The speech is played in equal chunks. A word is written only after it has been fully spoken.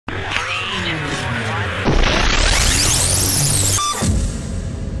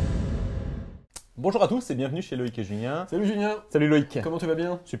Bonjour à tous et bienvenue chez Loïc et Julien. Salut Julien. Salut Loïc. Comment tu vas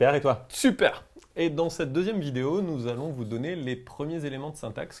bien? Super, et toi? Super. Et dans cette deuxième vidéo, nous allons vous donner les premiers éléments de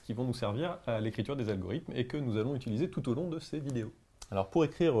syntaxe qui vont nous servir à l'écriture des algorithmes et que nous allons utiliser tout au long de ces vidéos. Alors pour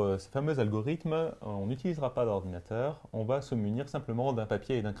écrire ces fameux algorithmes, on n'utilisera pas d'ordinateur, on va se munir simplement d'un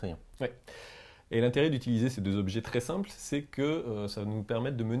papier et d'un crayon. Ouais. Et l'intérêt d'utiliser ces deux objets très simples, c'est que ça va nous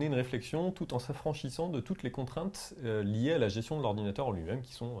permettre de mener une réflexion tout en s'affranchissant de toutes les contraintes liées à la gestion de l'ordinateur en lui-même,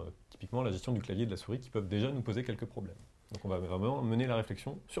 qui sont typiquement la gestion du clavier et de la souris, qui peuvent déjà nous poser quelques problèmes. Donc on va vraiment mener la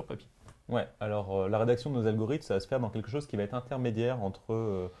réflexion sur papier. Ouais, alors la rédaction de nos algorithmes, ça va se faire dans quelque chose qui va être intermédiaire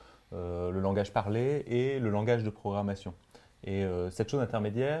entre le langage parlé et le langage de programmation. Et cette chose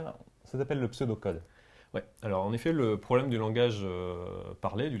intermédiaire, ça s'appelle le pseudo-code. Ouais. Alors en effet, le problème du langage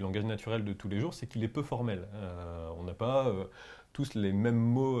parlé, du langage naturel de tous les jours, c'est qu'il est peu formel. On n'a pas tous les mêmes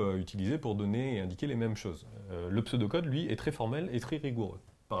mots utilisés pour donner et indiquer les mêmes choses. Le pseudocode, lui, est très formel et très rigoureux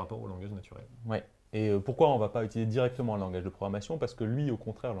par rapport au langage naturel. Ouais. Et pourquoi on ne va pas utiliser directement le langage de programmation? Parce que lui, au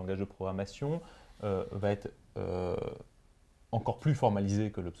contraire, le langage de programmation va être encore plus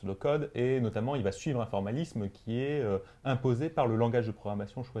formalisé que le pseudocode, et notamment il va suivre un formalisme qui est imposé par le langage de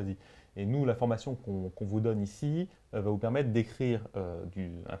programmation choisi. Et nous, la formation qu'on vous donne ici va vous permettre d'écrire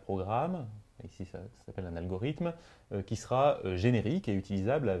un programme, ici ça s'appelle un algorithme, qui sera générique et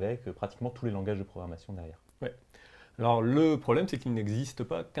utilisable avec pratiquement tous les langages de programmation derrière. Ouais. Alors le problème, c'est qu'il n'existe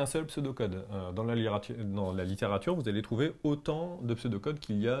pas qu'un seul pseudocode. Dans la littérature, vous allez trouver autant de pseudocodes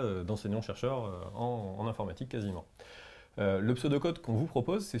qu'il y a d'enseignants-chercheurs en informatique quasiment. Le pseudocode qu'on vous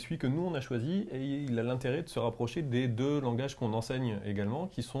propose, c'est celui que nous on a choisi et il a l'intérêt de se rapprocher des deux langages qu'on enseigne également,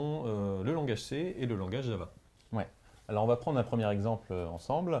 qui sont le langage C et le langage Java. Ouais. Alors on va prendre un premier exemple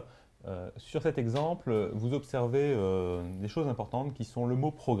ensemble. Sur cet exemple, vous observez des choses importantes qui sont le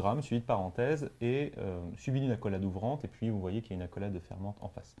mot programme suivi de parenthèse et suivi d'une accolade ouvrante, et puis vous voyez qu'il y a une accolade fermante en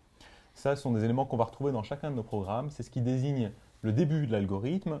face. Ça, ce sont des éléments qu'on va retrouver dans chacun de nos programmes. C'est ce qui désigne le début de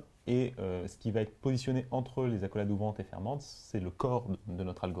l'algorithme, et ce qui va être positionné entre les accolades ouvrantes et fermantes, c'est le corps de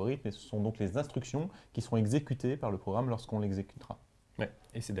notre algorithme, et ce sont donc les instructions qui seront exécutées par le programme lorsqu'on l'exécutera. Ouais.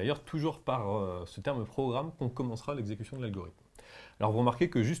 Et c'est d'ailleurs toujours par ce terme programme qu'on commencera l'exécution de l'algorithme. Alors vous remarquez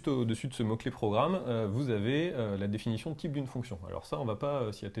que juste au-dessus de ce mot-clé programme, vous avez la définition type d'une fonction. Alors ça, on ne va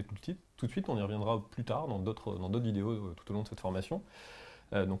pas s'y atteler tout de suite, on y reviendra plus tard dans d'autres vidéos tout au long de cette formation.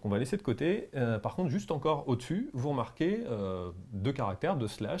 Donc on va laisser de côté. Par contre, juste encore au-dessus, vous remarquez deux caractères, deux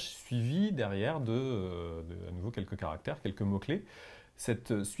slash, suivis derrière à nouveau quelques caractères, quelques mots-clés.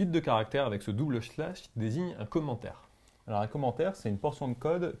 Cette suite de caractères avec ce double slash désigne un commentaire. Alors un commentaire, c'est une portion de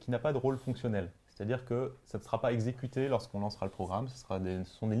code qui n'a pas de rôle fonctionnel. C'est-à-dire que ça ne sera pas exécuté lorsqu'on lancera le programme, ce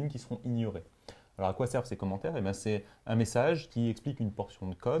sont des lignes qui seront ignorées. Alors à quoi servent ces commentaires? Eh bien, c'est un message qui explique une portion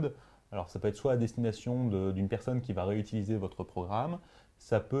de code. Alors ça peut être soit à destination d'une personne qui va réutiliser votre programme,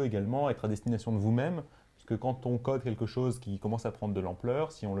 ça peut également être à destination de vous-même, puisque quand on code quelque chose qui commence à prendre de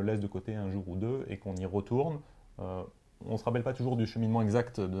l'ampleur, si on le laisse de côté un jour ou deux et qu'on y retourne, on ne se rappelle pas toujours du cheminement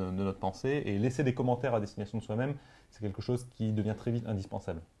exact de notre pensée, et laisser des commentaires à destination de soi-même, c'est quelque chose qui devient très vite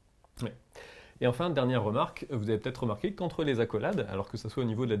indispensable. Ouais. Et enfin, dernière remarque, vous avez peut-être remarqué qu'entre les accolades, alors que ce soit au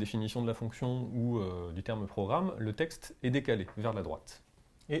niveau de la définition de la fonction ou du terme programme, le texte est décalé vers la droite.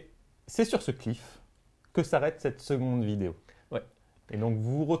 Et c'est sur ce cliff que s'arrête cette seconde vidéo. Ouais. Et donc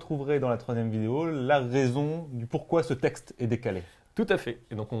vous retrouverez dans la troisième vidéo la raison du pourquoi ce texte est décalé. Tout à fait.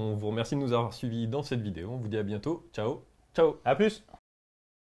 Et donc on vous remercie de nous avoir suivis dans cette vidéo. On vous dit à bientôt. Ciao. Ciao. À plus.